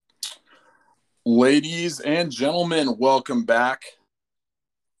Ladies and gentlemen, welcome back to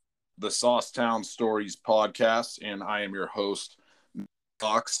the Saucetown Stories podcast, and I am your host,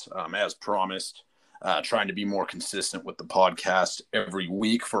 Fox, as promised, trying to be more consistent with the podcast every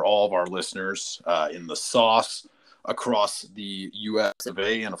week for all of our listeners in the sauce across the U.S. of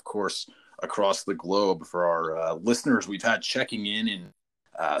A. and, of course, across the globe. For our listeners we've had checking in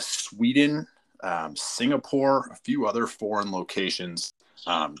Sweden, Singapore, a few other foreign locations.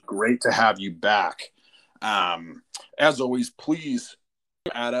 Great to have you back. As always, please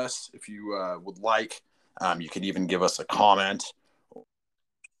at us if you would like. You can even give us a comment.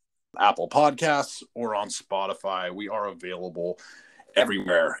 Apple Podcasts or on Spotify. We are available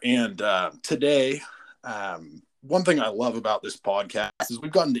everywhere. And today, one thing I love about this podcast is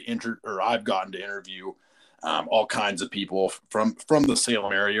I've gotten to interview all kinds of people from the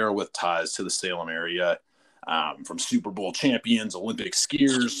Salem area or with ties to the Salem area. From Super Bowl champions, Olympic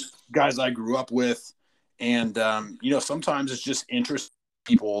skiers, guys I grew up with. And, sometimes it's just interesting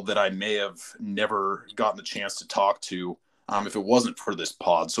people that I may have never gotten the chance to talk to if it wasn't for this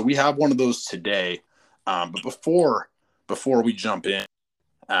pod. So we have one of those today. But before we jump in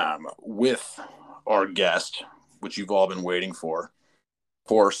with our guest, which you've all been waiting for, of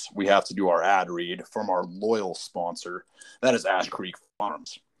course, we have to do our ad read from our loyal sponsor. That is Ash Creek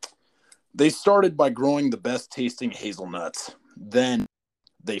Farms. They started by growing the best tasting hazelnuts. Then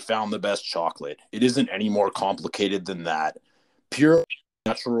they found the best chocolate. It isn't any more complicated than that. Pure,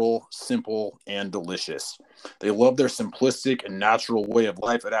 natural, simple, and delicious. They love their simplistic and natural way of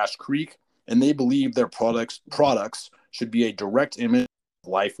life at Ash Creek, and they believe their products should be a direct image of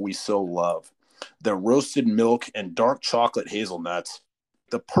life we so love. Their roasted milk and dark chocolate hazelnuts,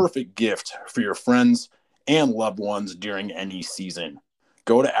 the perfect gift for your friends and loved ones during any season.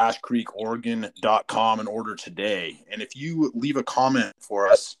 Go to ashcreekoregon.com and order today. And if you leave a comment for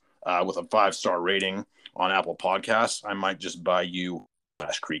us with a 5-star rating on Apple Podcasts, I might just buy you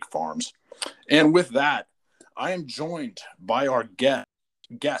Ash Creek Farms. And with that, I am joined by our guest.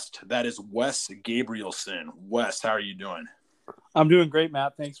 That is Wes Gabrielson. Wes, how are you doing? I'm doing great,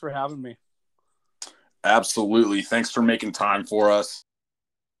 Matt. Thanks for having me. Absolutely. Thanks for making time for us.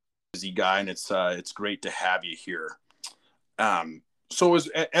 Busy guy, and it's great to have you here. So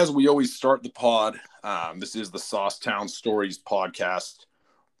as we always start the pod, this is the Saucetown Stories podcast.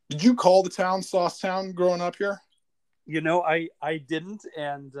 Did you call the town Saucetown growing up here? I didn't.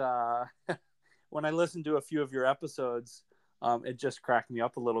 And when I listened to a few of your episodes, it just cracked me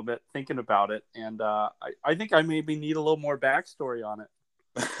up a little bit thinking about it. And I think I maybe need a little more backstory on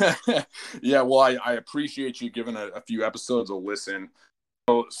it. Yeah, well, I appreciate you giving a few episodes a listen.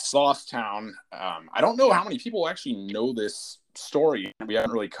 So Saucetown, I don't know how many people actually know this story. We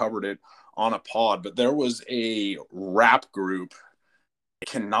haven't really covered it on a pod, but there was a rap group. I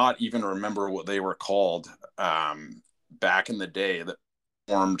cannot even remember what they were called back in the day that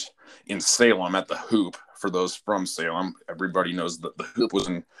formed in Salem at the Hoop. For those from Salem, everybody knows that the Hoop was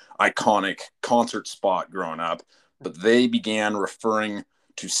an iconic concert spot growing up, but they began referring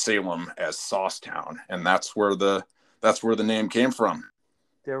to Salem as Saucetown, and that's where the name came from.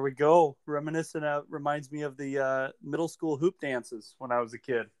 There we go. Reminiscent reminds me of the middle school hoop dances when I was a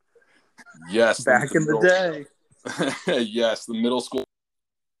kid. Yes. Back in the day. Yes, the middle school.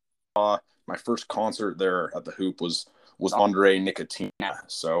 My first concert there at the Hoop was Andre Nicotina.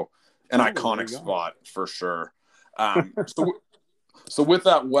 So an iconic spot for sure. So with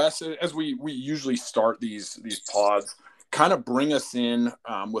that, Wes, as we usually start these pods, kind of bring us in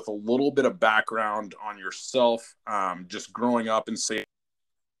with a little bit of background on yourself, just growing up in Salem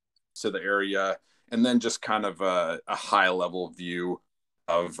to the area, and then just kind of a high level view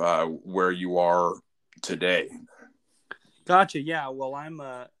of where you are today. Gotcha. Yeah. Well, I'm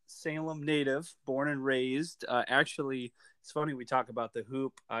a Salem native, born and raised. Actually, it's funny we talk about the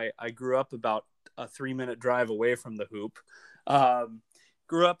Hoop. I grew up about a 3-minute drive away from the Hoop.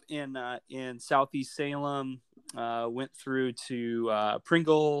 Grew up in Southeast Salem. Went through to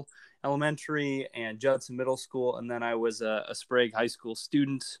Pringle Elementary and Judson Middle School, and then I was a Sprague High School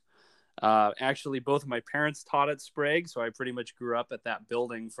student. Actually, both of my parents taught at Sprague, so I pretty much grew up at that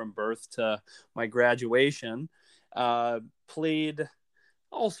building from birth to my graduation. Played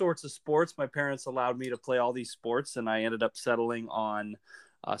all sorts of sports. My parents allowed me to play all these sports, and I ended up settling on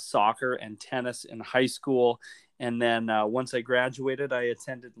soccer and tennis in high school. And then once I graduated, I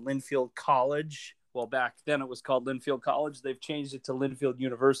attended Linfield College. Well, back then it was called Linfield College. They've changed it to Linfield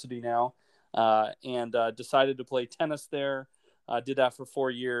University now, and decided to play tennis there. Did that for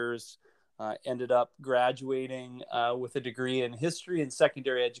 4 years. Ended up graduating with a degree in history and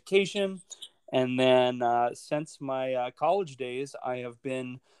secondary education. And then since my college days, I have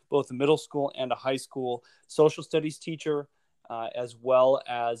been both a middle school and a high school social studies teacher, as well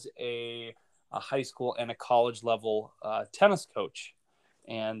as a high school and a college level tennis coach.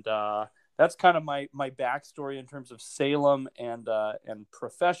 And that's kind of my backstory in terms of Salem and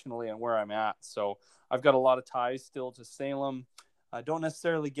professionally and where I'm at. So I've got a lot of ties still to Salem. I don't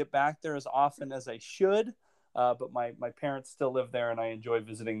necessarily get back there as often as I should, but my parents still live there, and I enjoy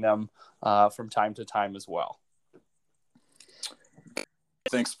visiting them from time to time as well.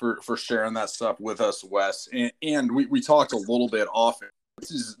 Thanks for sharing that stuff with us, Wes. And we talked a little bit off.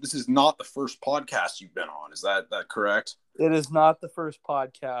 This is not the first podcast you've been on. Is that correct? It is not the first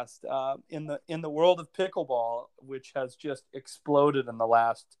podcast in the world of pickleball, which has just exploded in the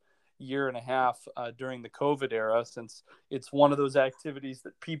last year and a half during the COVID era, since it's one of those activities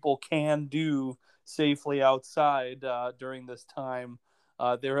that people can do safely outside during this time.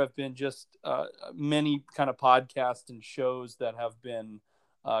 There have been just many kind of podcasts and shows that have been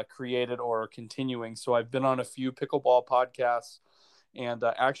created or continuing. So I've been on a few pickleball podcasts, and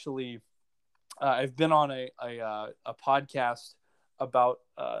actually I've been on a podcast about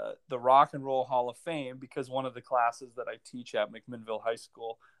the Rock and Roll Hall of Fame, because one of the classes that I teach at McMinnville High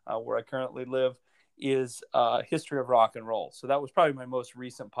School, where I currently live, is history of rock and roll. So that was probably my most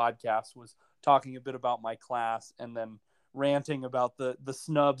recent podcast, was talking a bit about my class and then ranting about the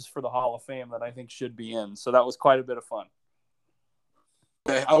snubs for the Hall of Fame that I think should be in. So that was quite a bit of fun.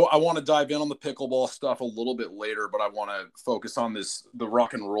 Okay, I want to dive in on the pickleball stuff a little bit later, but I want to focus on the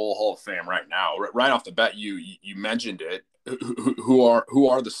Rock and Roll Hall of Fame right now. Right off the bat, you mentioned it. Who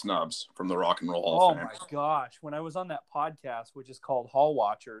are the snubs from the Rock and Roll Hall of Fame? Oh my gosh! When I was on that podcast, which is called Hall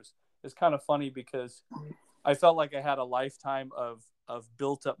Watchers, it's kind of funny because I felt like I had a lifetime of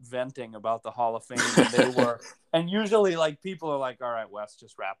built up venting about the Hall of Fame, and usually like people are like, "All right, Wes,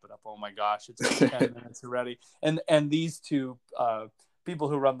 just wrap it up." Oh my gosh, it's 10 minutes already, and these two people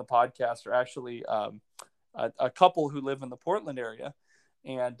who run the podcast are actually a couple who live in the Portland area,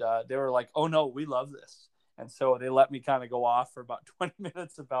 and they were like, "Oh no, we love this," and so they let me kind of go off for about 20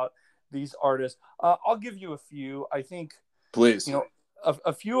 minutes about these artists. I'll give you a few. I think, please,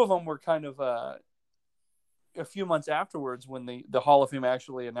 a few of them were kind of a few months afterwards when the Hall of Fame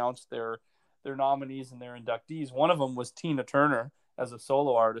actually announced their nominees and their inductees. One of them was Tina Turner as a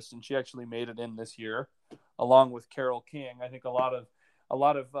solo artist, and she actually made it in this year, along with Carole King. I think there's a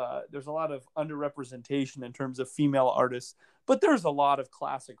lot of underrepresentation in terms of female artists, but there's a lot of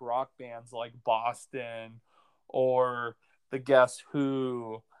classic rock bands like Boston or the Guess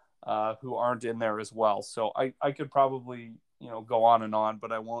Who aren't in there as well. So I could probably go on and on,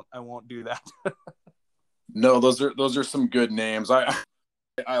 but I won't do that. No, those are some good names. I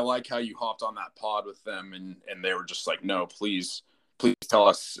like how you hopped on that pod with them, and they were just like, no, please tell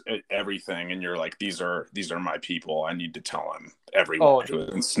us everything. And you're like, these are my people. I need to tell them everyone who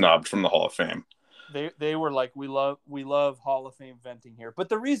has been snubbed from the Hall of Fame. They were like, we love Hall of Fame venting here. But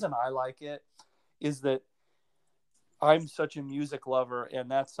the reason I like it is that I'm such a music lover, and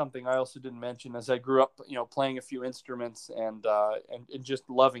that's something I also didn't mention, as I grew up, playing a few instruments and just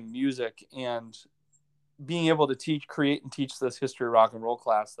loving music, and being able to create and teach this history of rock and roll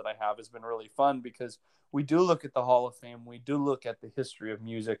class that I have has been really fun, because we do look at the Hall of Fame, we do look at the history of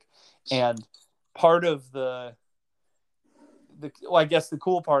music, and part of I guess the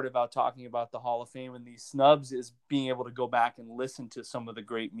cool part about talking about the Hall of Fame and these snubs is being able to go back and listen to some of the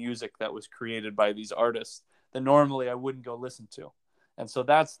great music that was created by these artists that normally I wouldn't go listen to. And so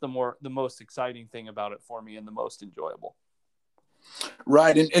that's the most exciting thing about it for me, and the most enjoyable.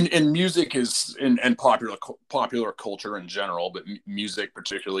 Right. And music is, and popular culture in general, but music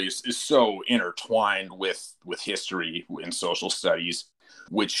particularly is so intertwined with history and social studies,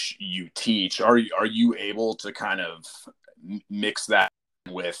 which you teach. Are you able to kind of mix that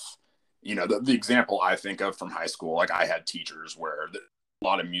with, the example I think of from high school? Like, I had teachers where a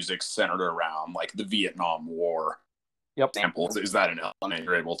lot of music centered around like the Vietnam War. Yep. Examples. Is that an element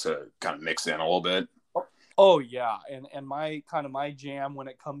you're able to kind of mix in a little bit? Oh yeah, and my jam when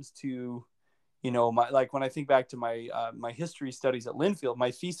it comes to, when I think back to my history studies at Linfield,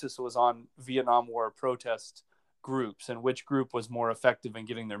 my thesis was on Vietnam War protest groups and which group was more effective in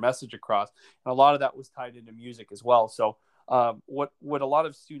getting their message across, and a lot of that was tied into music as well. So what a lot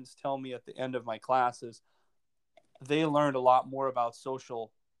of students tell me at the end of my class is they learned a lot more about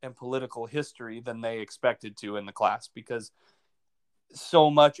social and political history than they expected to in the class, because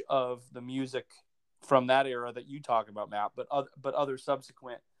so much of the music from that era that you talk about, Matt, but other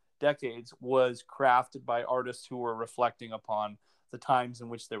subsequent decades, was crafted by artists who were reflecting upon the times in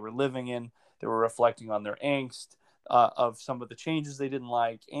which they were living in. They were reflecting on their angst. of some of the changes they didn't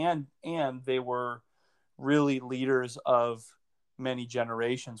like, and they were really leaders of many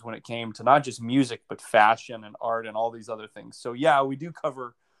generations when it came to not just music but fashion and art and all these other things. So yeah, we do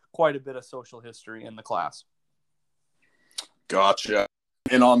cover quite a bit of social history in the class. Gotcha.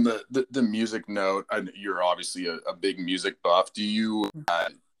 And on the music note, you're obviously a big music buff. Do you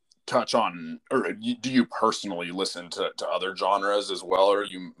touch on, or do you personally listen to other genres as well, or are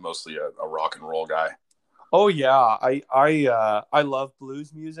you mostly a rock and roll guy? Oh yeah, I love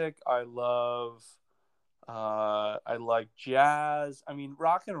blues music. I like jazz. I mean,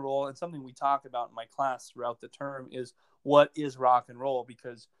 rock and roll, and something we talk about in my class throughout the term is what is rock and roll,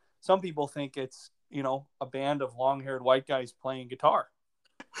 because some people think it's, a band of long-haired white guys playing guitar,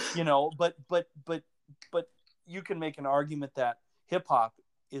 but you can make an argument that hip hop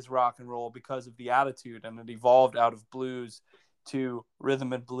is rock and roll because of the attitude, and it evolved out of blues to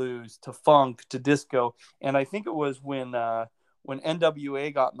rhythm and blues to funk to disco. And I think it was when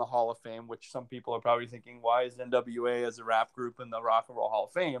NWA got in the Hall of Fame, which some people are probably thinking, why is NWA as a rap group in the Rock and Roll Hall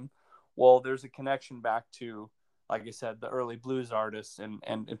of Fame? Well, there's a connection back to, like I said, the early blues artists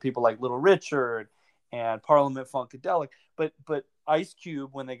and people like Little Richard and Parliament Funkadelic. But Ice Cube,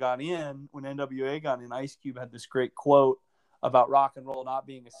 when NWA got in, Ice Cube had this great quote about rock and roll not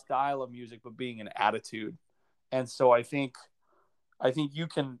being a style of music, but being an attitude. And so I think you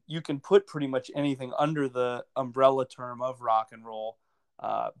can put pretty much anything under the umbrella term of rock and roll.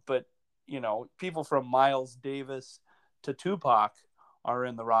 But people from Miles Davis to Tupac are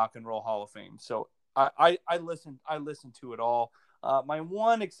in the Rock and Roll Hall of Fame. So I listen to it all. My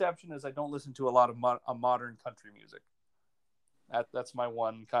one exception is I don't listen to a lot of modern country music. That's my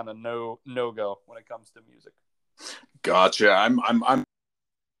one kind of no go when it comes to music. Gotcha. I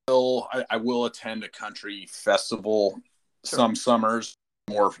will attend a country festival some summers,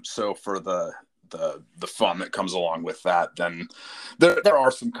 more so for the fun that comes along with that. Then there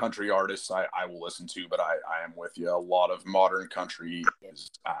are some country artists I will listen to, but I am with you. A lot of modern country is,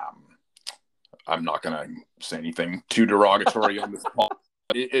 I'm not going to say anything too derogatory on this call.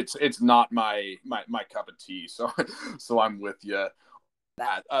 It's not my cup of tea. So I'm with you.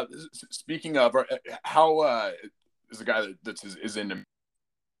 That speaking of, how is a guy that is into,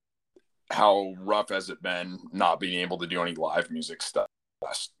 how rough has it been not being able to do any live music stuff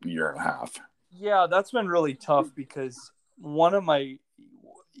last year and a half? Yeah, that's been really tough, because one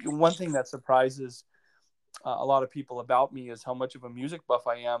thing that surprises a lot of people about me is how much of a music buff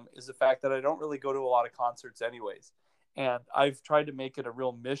I am, is the fact that I don't really go to a lot of concerts anyways. And I've tried to make it a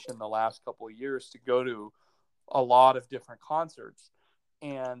real mission the last couple of years to go to a lot of different concerts.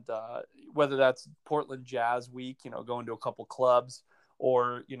 And whether that's Portland Jazz Week, going to a couple clubs,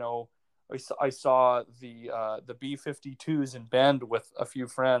 or, I saw the B-52s in Bend with a few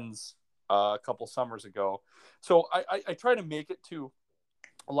friends a couple summers ago. So I try to make it to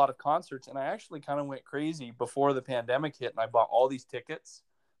a lot of concerts, and I actually kind of went crazy before the pandemic hit, and I bought all these tickets,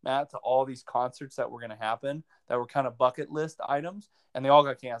 Matt, to all these concerts that were going to happen that were kind of bucket list items, and they all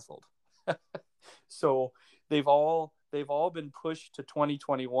got canceled. So they've all been pushed to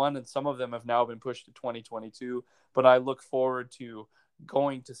 2021, and some of them have now been pushed to 2022. But I look forward to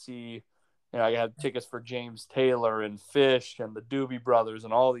going to see. I had tickets for James Taylor and Fish and the Doobie Brothers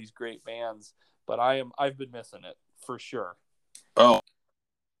and all these great bands. But I've been missing it for sure. Oh,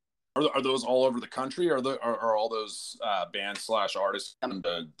 are those all over the country? Or are all those bands / artists in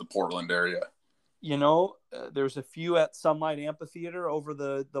the Portland area? There's a few at Sunlight Amphitheater over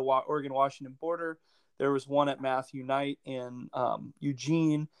the Oregon-Washington border. There was one at Matthew Knight in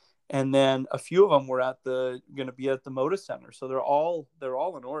Eugene, and then a few of them were going to be at the Moda Center. So they're all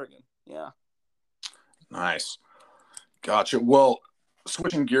in Oregon. Yeah. Nice. Gotcha. Well,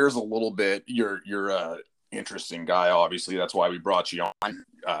 switching gears a little bit, you're a interesting guy. Obviously, that's why we brought you on.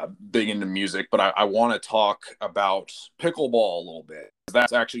 Big into music, but I want to talk about pickleball a little bit.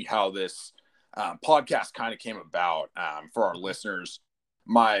 That's actually how this podcast kind of came about. For our listeners,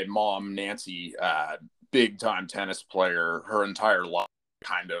 my mom, Nancy, big time tennis player, her entire life,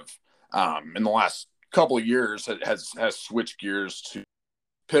 kind of in the last couple of years has switched gears to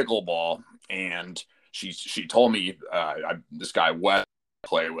pickleball, and she told me this guy Wes I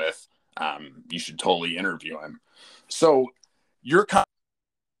play with, you should totally interview him. So you're kind of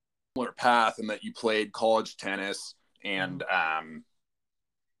similar path in that you played college tennis and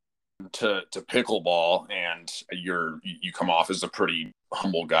to pickleball, and you come off as a pretty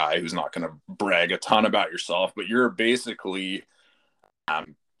humble guy who's not going to brag a ton about yourself, but you're basically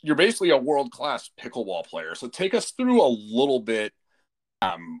a world-class pickleball player. So take us through a little bit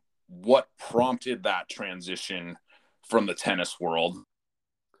what prompted that transition from the tennis world,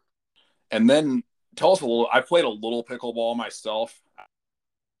 and then tell us a little. I played a little pickleball myself.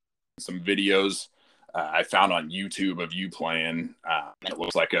 Some videos I found on YouTube of you playing. It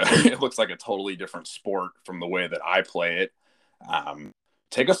looks like a it looks like a totally different sport from the way that I play it.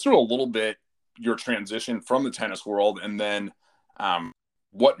 Take us through a little bit your transition from the tennis world, and then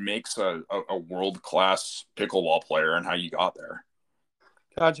what makes a world-class pickleball player and how you got there.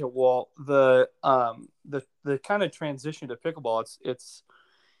 Gotcha. Well, the kind of transition to pickleball,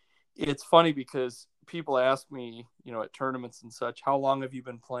 it's funny because people ask me, at tournaments and such, how long have you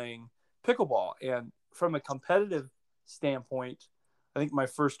been playing pickleball? And from a competitive standpoint, I think my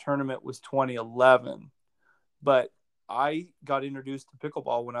first tournament was 2011, but I got introduced to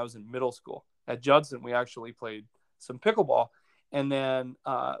pickleball when I was in middle school. At Judson, we actually played some pickleball. And then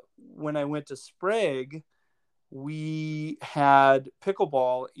when I went to Sprague, we had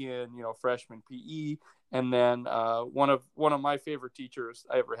pickleball in, freshman PE. And then one of my favorite teachers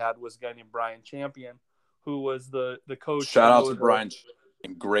I ever had was a guy named Brian Champion, who was the coach. Shout out to Brian,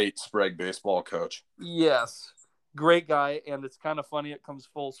 great Sprague baseball coach. Yes, great guy. And it's kind of funny, it comes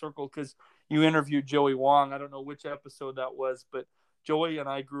full circle because you interviewed Joey Wong. I don't know which episode that was, but Joey and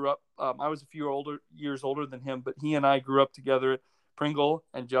I grew up. I was a few years older than him, but he and I grew up together at Pringle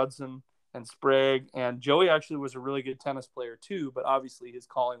and Judson and Sprague. And Joey actually was a really good tennis player too, but obviously his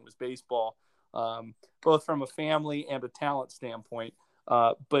calling was baseball, both from a family and a talent standpoint.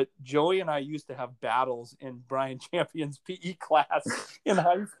 But Joey and I used to have battles in Brian Champion's PE class in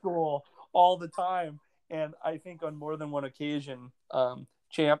high school all the time. And I think on more than one occasion,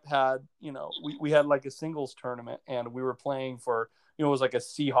 Champ had, we had like a singles tournament and we were playing for, it was like a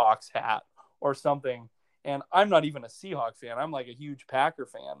Seahawks hat or something. And I'm not even a Seahawks fan. I'm like a huge Packer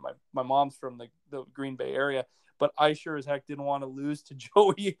fan. My mom's from the Green Bay area, but I sure as heck didn't want to lose to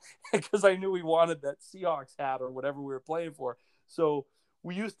Joey because I knew he wanted that Seahawks hat or whatever we were playing for. So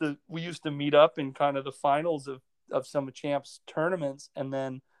we used to meet up in kind of the finals of some of Champ's tournaments, and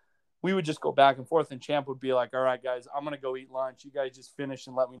then we would just go back and forth, and Champ would be like, all right, guys, I'm going to go eat lunch. You guys just finish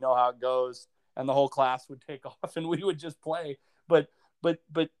and let me know how it goes. And the whole class would take off and we would just play. But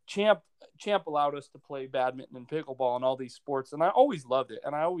Champ allowed us to play badminton and pickleball and all these sports. And I always loved it.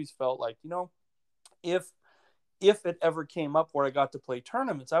 And I always felt like, if it ever came up where I got to play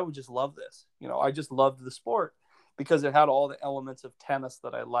tournaments, I would just love this. I just loved the sport because it had all the elements of tennis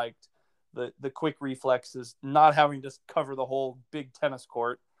that I liked, the quick reflexes, not having to cover the whole big tennis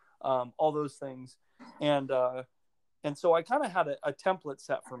court, all those things. And so I kind of had a template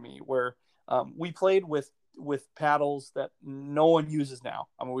set for me where we played with paddles that no one uses now.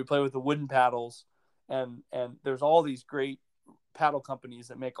 I mean, we play with the wooden paddles, and there's all these great paddle companies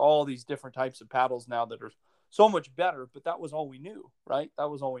that make all these different types of paddles now that are so much better, but that was all we knew, right? That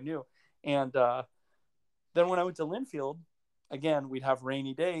was all we knew. And then when I went to Linfield, again, we'd have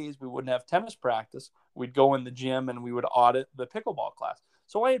rainy days. We wouldn't have tennis practice. We'd go in the gym and we would audit the pickleball class.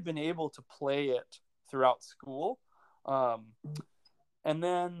 So I had been able to play it throughout school. And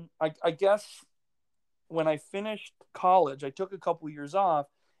then I guess when I finished college, I took a couple years off,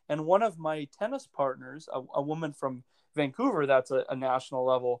 and one of my tennis partners, a woman from Vancouver that's a national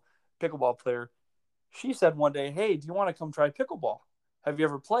level pickleball player, she said one day, hey, do you want to come try pickleball? Have you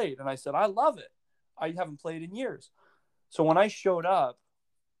ever played? And I said, I love it. I haven't played in years. So when I showed up,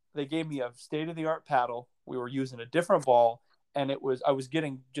 they gave me a state-of-the-art paddle. We were using a different ball, and I was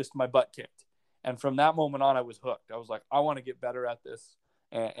getting just my butt kicked. And from that moment on, I was hooked. I was like, I want to get better at this.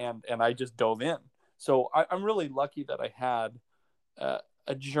 And I just dove in. So I'm really lucky that I had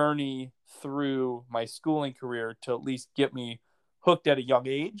a journey through my schooling career to at least get me hooked at a young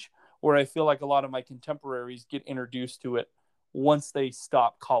age, where I feel like a lot of my contemporaries get introduced to it once they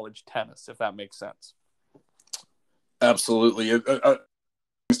stop college tennis, if that makes sense. Absolutely.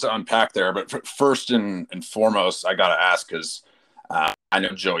 Things to unpack there, but first and foremost, I got to ask, because I know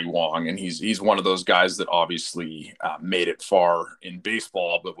Joey Wong, and he's one of those guys that obviously made it far in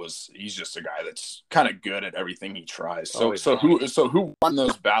baseball, but he's just a guy that's kind of good at everything he tries. So who won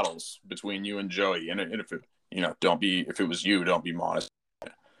those battles between you and Joey? And if it, if it was you, don't be modest.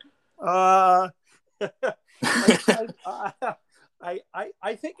 I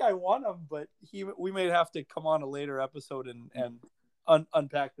think I won them, but we may have to come on a later episode and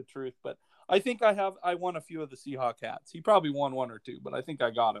unpack the truth. But I think I won a few of the Seahawk hats. He probably won one or two, but I think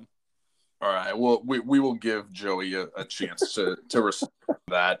I got him. All right. Well, we will give Joey a chance to respond to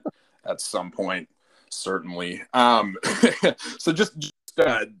that at some point, certainly. So just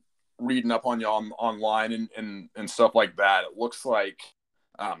reading up on you online and stuff like that, it looks like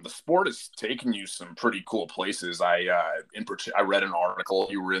the sport has taken you some pretty cool places. I read an article.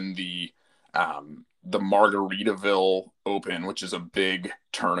 You were in the Margaritaville Open, which is a big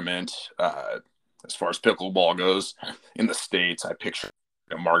tournament as far as pickleball goes in the States. I picture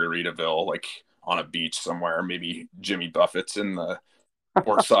Margaritaville, like on a beach somewhere, maybe Jimmy Buffett's in the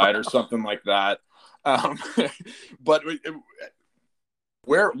port side or something like that. Um, but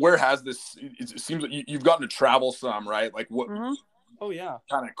where has this? It seems like you've gotten to travel some, right? Like what? Mm-hmm. Oh yeah.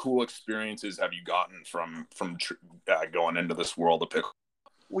 Kind of cool experiences have you gotten from going into this world of pickle?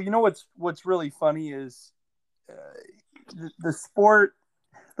 Well, you know what's really funny is the sport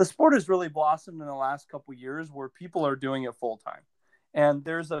has really blossomed in the last couple of years where people are doing it full time, and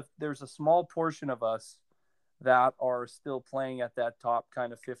there's a small portion of us that are still playing at that top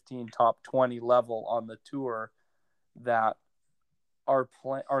kind of 15, top 20 level on the tour that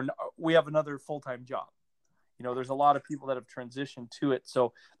we have another full-time job. You know, there's a lot of people that have transitioned to it.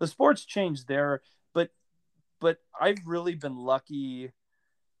 So the sport's changed there, but I've really been lucky,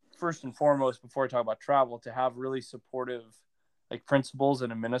 first and foremost, before I talk about travel, to have really supportive like principals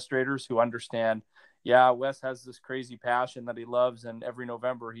and administrators who understand, yeah, Wes has this crazy passion that he loves, and every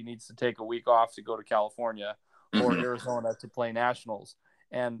November he needs to take a week off to go to California or Arizona to play nationals.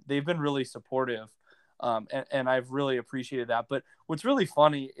 And they've been really supportive. And I've really appreciated that. But what's really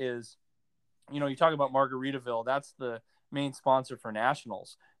funny is, you know, you talk about Margaritaville, that's the main sponsor for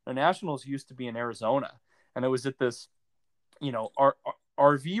nationals. The nationals used to be in Arizona, and it was at this, you know,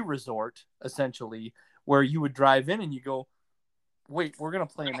 RV resort essentially, where you would drive in and you go, wait, we're going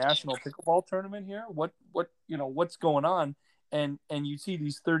to play a national pickleball tournament here. What's going on? And you see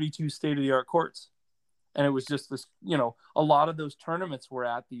these 32 state of the art courts. And it was just this, you know, a lot of those tournaments were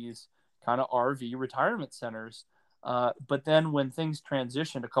at these kind of RV retirement centers. But then when things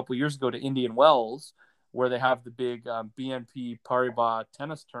transitioned a couple years ago to Indian Wells, where they have the big BNP Paribas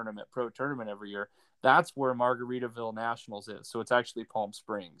tennis tournament, pro tournament every year, that's where Margaritaville Nationals is. So it's actually Palm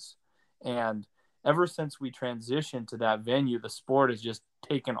Springs. And ever since we transitioned to that venue, the sport has just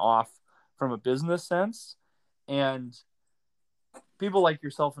taken off from a business sense. And people like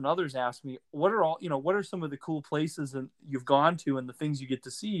yourself and others ask me, what are some of the cool places that you've gone to and the things you get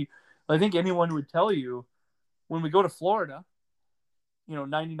to see? I think anyone would tell you, when we go to Florida, you know,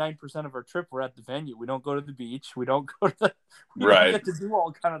 99% of our trip, we're at the venue. We don't go to the beach. We don't go to we don't get to do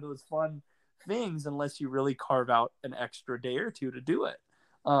all kind of those fun things unless you really carve out an extra day or two to do it.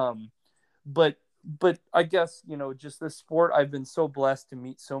 But I guess, you know, just this sport, I've been so blessed to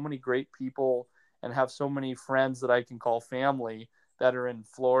meet so many great people and have so many friends that I can call family that are in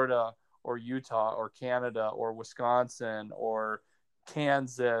Florida or Utah or Canada or Wisconsin or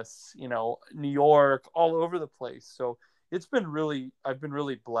Kansas, you know, New York, all over the place. So I've been really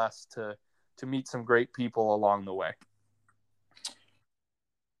blessed to meet some great people along the way.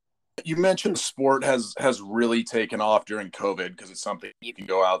 You mentioned sport has really taken off during COVID because it's something you can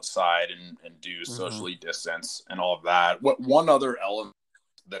go outside and do socially distance and all of that. What one other element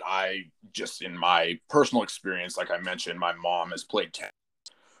that I just, in my personal experience, like I mentioned, my mom has played tennis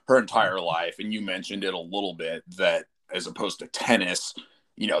her entire life, and you mentioned it a little bit, that as opposed to tennis,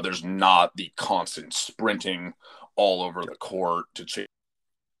 you know, there's not the constant sprinting all over the court to change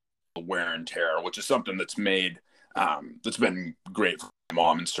the wear and tear, which is something that's been great for my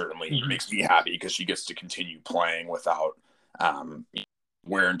mom, and certainly makes me happy because she gets to continue playing without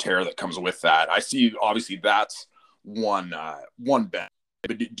wear and tear that comes with that. I see, obviously, that's one benefit.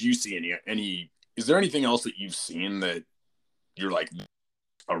 But do you see any? Is there anything else that you've seen that you're like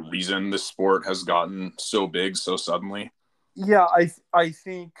a reason this sport has gotten so big so suddenly? Yeah, I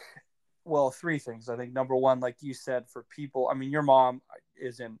think, well, three things. I think number one, like you said, for people, I mean, your mom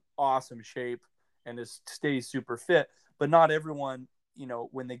is in awesome shape and stays super fit, but not everyone, you know,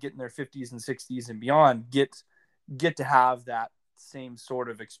 when they get in their 50s and 60s and beyond, get to have that same sort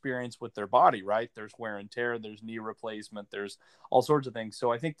of experience with their body, right? There's wear and tear, there's knee replacement, there's all sorts of things.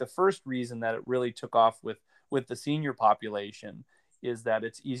 So I think the first reason that it really took off with the senior population is that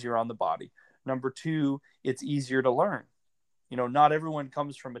it's easier on the body. Number two, it's easier to learn. You know, not everyone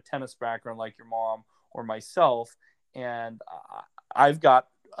comes from a tennis background like your mom or myself. And I've got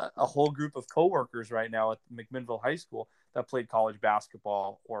a whole group of coworkers right now at McMinnville High School that played college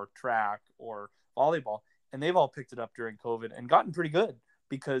basketball or track or volleyball. And they've all picked it up during COVID and gotten pretty good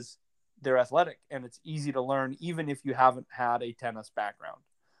because they're athletic and it's easy to learn, even if you haven't had a tennis background.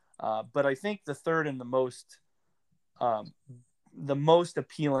 But I think the third and the most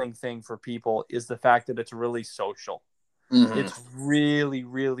appealing thing for people is the fact that it's really social. It's really,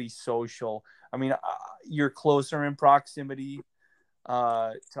 really social. I mean, you're closer in proximity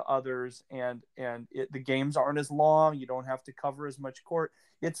to others, and the games aren't as long. You don't have to cover as much court.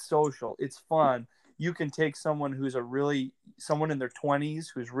 It's social. It's fun. You can take someone someone in their 20s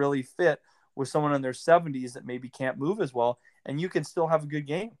who's really fit with someone in their 70s that maybe can't move as well, and you can still have a good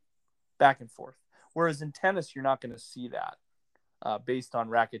game back and forth. Whereas in tennis, you're not going to see that based on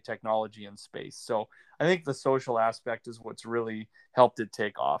racket technology and space. So I think the social aspect is what's really helped it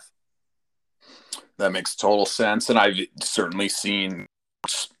take off. That makes total sense. And I've certainly seen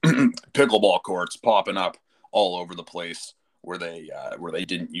pickleball courts popping up all over the place where they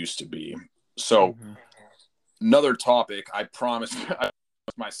didn't used to be. So another topic, I promised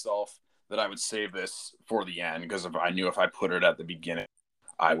myself that I would save this for the end, because I knew if I put it at the beginning,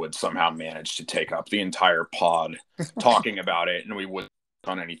 I would somehow manage to take up the entire pod talking about it, and we wouldn't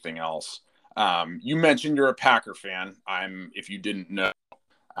on anything else. You mentioned you're a Packer fan. If you didn't know,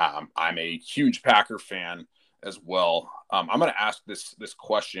 I'm a huge Packer fan as well. I'm going to ask this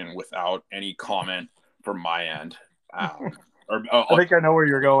question without any comment from my end. I think I know where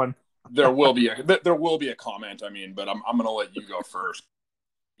you're going. There will be a comment. I mean, but I'm going to let you go first.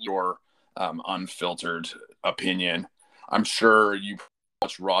 Your unfiltered opinion. I'm sure you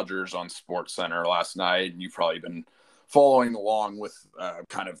watched Rodgers on SportsCenter last night, and you've probably been following along with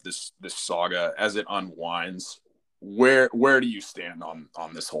kind of this saga as it unwinds. Where do you stand on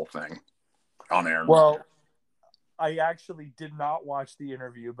this whole thing on Aaron? Well, I actually did not watch the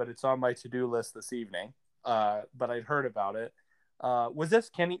interview, but it's on my to-do list this evening. But I'd heard about it. Was it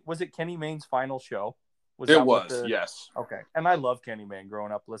Kenny Mayne's final show? Yes. Okay. And I love Kenny Mayne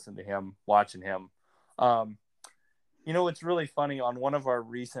growing up, listening to him, watching him. It's really funny. On one of our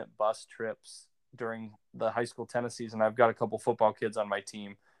recent bus trips during the high school tennis season, I've got a couple football kids on my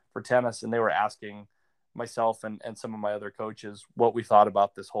team for tennis, and they were asking myself and some of my other coaches what we thought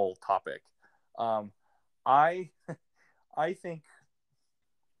about this whole topic. I think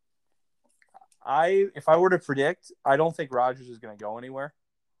if I were to predict, I don't think Rodgers is going to go anywhere.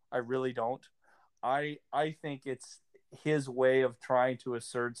 I really don't. I think it's his way of trying to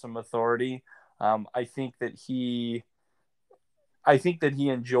assert some authority. I think that he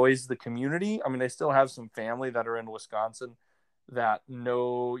enjoys the community. I mean, they still have some family that are in Wisconsin that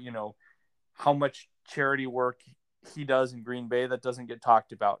know, how much charity work he does in Green Bay that doesn't get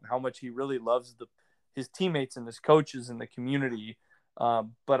talked about, and how much he really loves his teammates and his coaches and the community.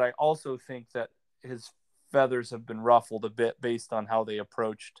 But I also think that his feathers have been ruffled a bit based on how they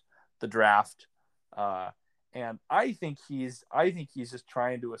approached the draft. And I think he's just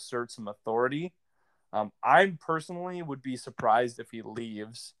trying to assert some authority. I personally would be surprised if he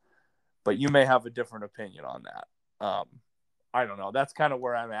leaves, but you may have a different opinion on that. I don't know. That's kind of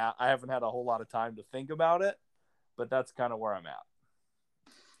where I'm at. I haven't had a whole lot of time to think about it, but that's kind of where I'm at.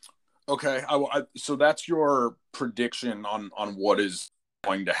 Okay. So that's your prediction on what is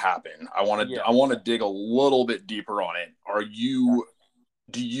going to happen. I want to dig a little bit deeper on it.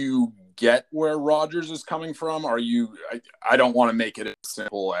 Do you get where Rodgers is coming from? I don't want to make it as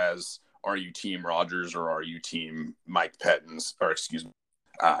simple as, are you team Rodgers or are you team Mike Pettins, or excuse me,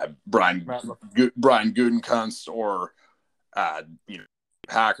 Brian Gutekunst or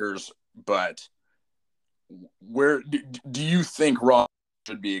Packers? But where do you think Rodgers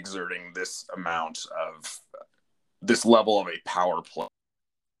should be exerting this level of a power play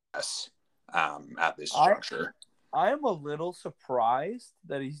at this juncture? I'm a little surprised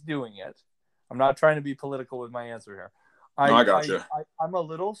that he's doing it. I'm not trying to be political with my answer here. I got you. I'm a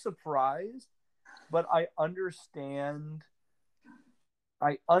little surprised, but I understand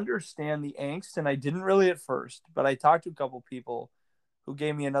the angst, and I didn't really at first, but I talked to a couple people who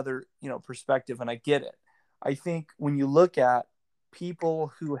gave me another, perspective, and I get it. I think when you look at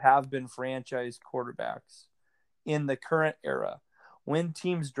people who have been franchise quarterbacks in the current era, when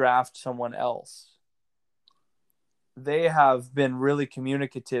teams draft someone else, they have been really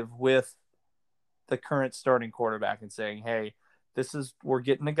communicative with the current starting quarterback and saying, hey, we're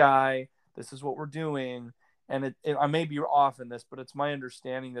getting a guy, this is what we're doing. And I may be off in this, but it's my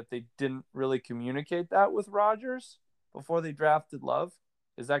understanding that they didn't really communicate that with Rodgers before they drafted Love.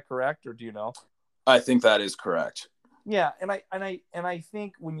 Is that correct, or do you know? I think that is correct. Yeah, and I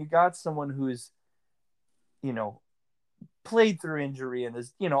think when you got someone who's, played through injury and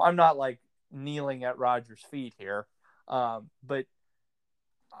is, I'm not like kneeling at Rodgers' feet here, but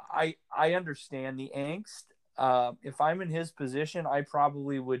I understand the angst. If I'm in his position, I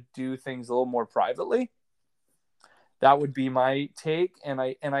probably would do things a little more privately. That would be my take. And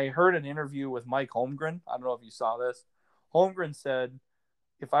I heard an interview with Mike Holmgren. I don't know if you saw this. Holmgren said,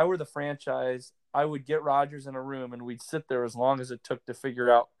 if I were the franchise, I would get Rodgers in a room and we'd sit there as long as it took to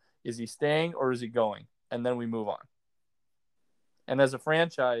figure out, is he staying or is he going? And then we move on. And as a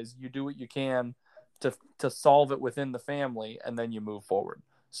franchise, you do what you can to solve it within the family, and then you move forward.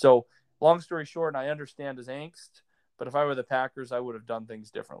 So long story short, I understand his angst, but if I were the Packers, I would have done things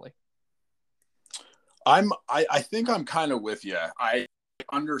differently. I think I'm kind of with you. I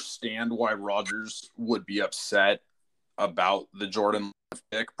understand why Rodgers would be upset about the Jordan Love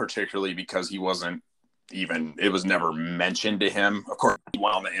pick, particularly because he wasn't even, it was never mentioned to him. Of course, he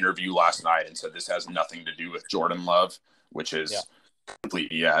went on the interview last night and said this has nothing to do with Jordan Love, which is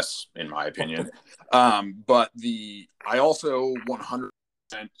complete BS in my opinion. But I also 100%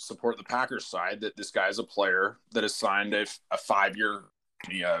 support the Packers side that this guy's a player that has signed a 5-year,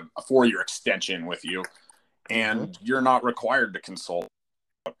 a 4-year extension with you, and you're not required to consult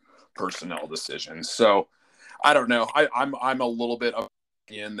personnel decisions. So I don't know. I'm a little bit of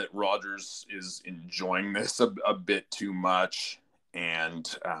in that Rodgers is enjoying this a bit too much,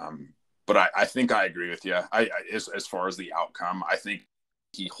 and but I think I agree with you. As far as the outcome, I think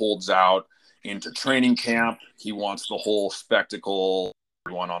he holds out into training camp. He wants the whole spectacle,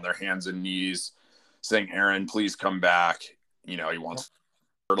 everyone on their hands and knees saying, "Aaron, please come back." He wants to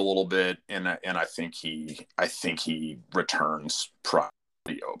hurt a little bit, and I think he returns probably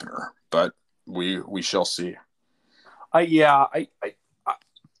the opener, but we shall see. I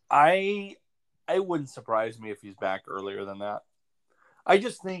wouldn't surprise me if he's back earlier than that. I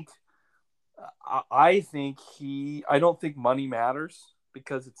just think I don't think money matters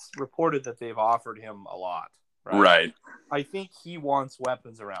because it's reported that they've offered him a lot. Right. I think he wants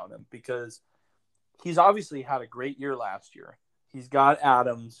weapons around him because he's obviously had a great year last year. He's got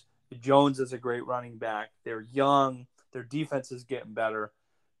Adams. Jones is a great running back. They're young. Their defense is getting better.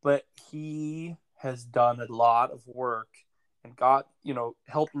 But he has done a lot of work and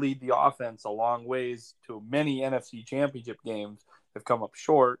helped lead the offense a long ways to many NFC championship games. Have come up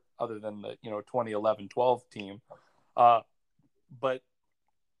short other than the 2011-12 team. But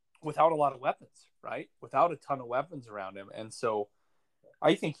without a lot of weapons, right? Without a ton of weapons around him. And so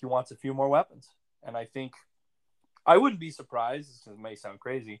I think he wants a few more weapons. And I think I wouldn't be surprised, this may sound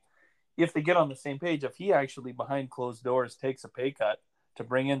crazy, if they get on the same page, if he actually behind closed doors takes a pay cut to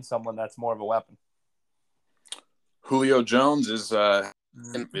bring in someone that's more of a weapon. Julio Jones is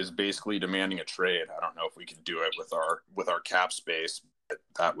basically demanding a trade. I don't know if we can do it with our cap space. But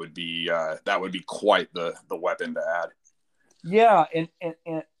that would be quite the weapon to add. Yeah,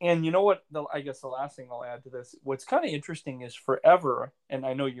 and you know what? I guess the last thing I'll add to this, what's kind of interesting is forever, and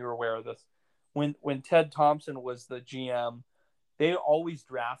I know you're aware of this, when Ted Thompson was the GM, they always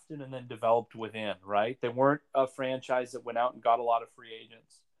drafted and then developed within, right? They weren't a franchise that went out and got a lot of free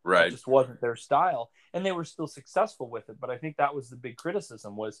agents. Right. It just wasn't their style. And they were still successful with it. But I think that was the big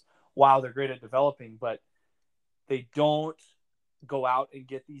criticism was, wow, they're great at developing, but they don't go out and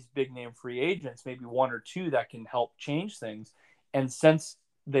get these big name free agents, maybe one or two that can help change things. And since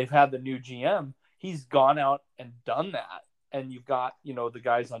they've had the new GM, he's gone out and done that. And you've got, the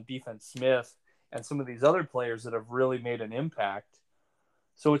guys on defense, Smith, and some of these other players that have really made an impact.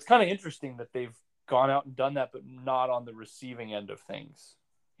 So it's kind of interesting that they've gone out and done that, but not on the receiving end of things.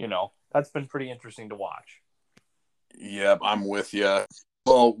 That's been pretty interesting to watch. Yep, I'm with you.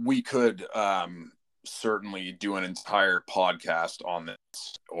 Well, we could certainly do an entire podcast on this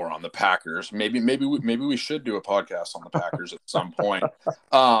or on the Packers. Maybe we should do a podcast on the Packers at some point.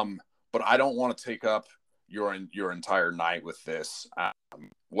 But I don't want to take up your entire night with this.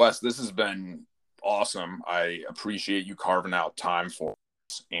 Wes, this has been awesome. I appreciate you carving out time for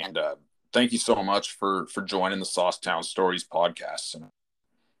us, and thank you so much for joining the Saucetown Stories podcast.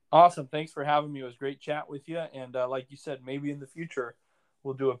 Awesome. Thanks for having me. It was great chat with you. And like you said, maybe in the future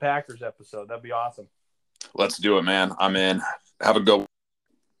we'll do a Packers episode. That'd be awesome. Let's do it, man. I'm in. Have a good one.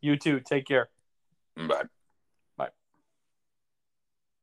 You too. Take care. Bye.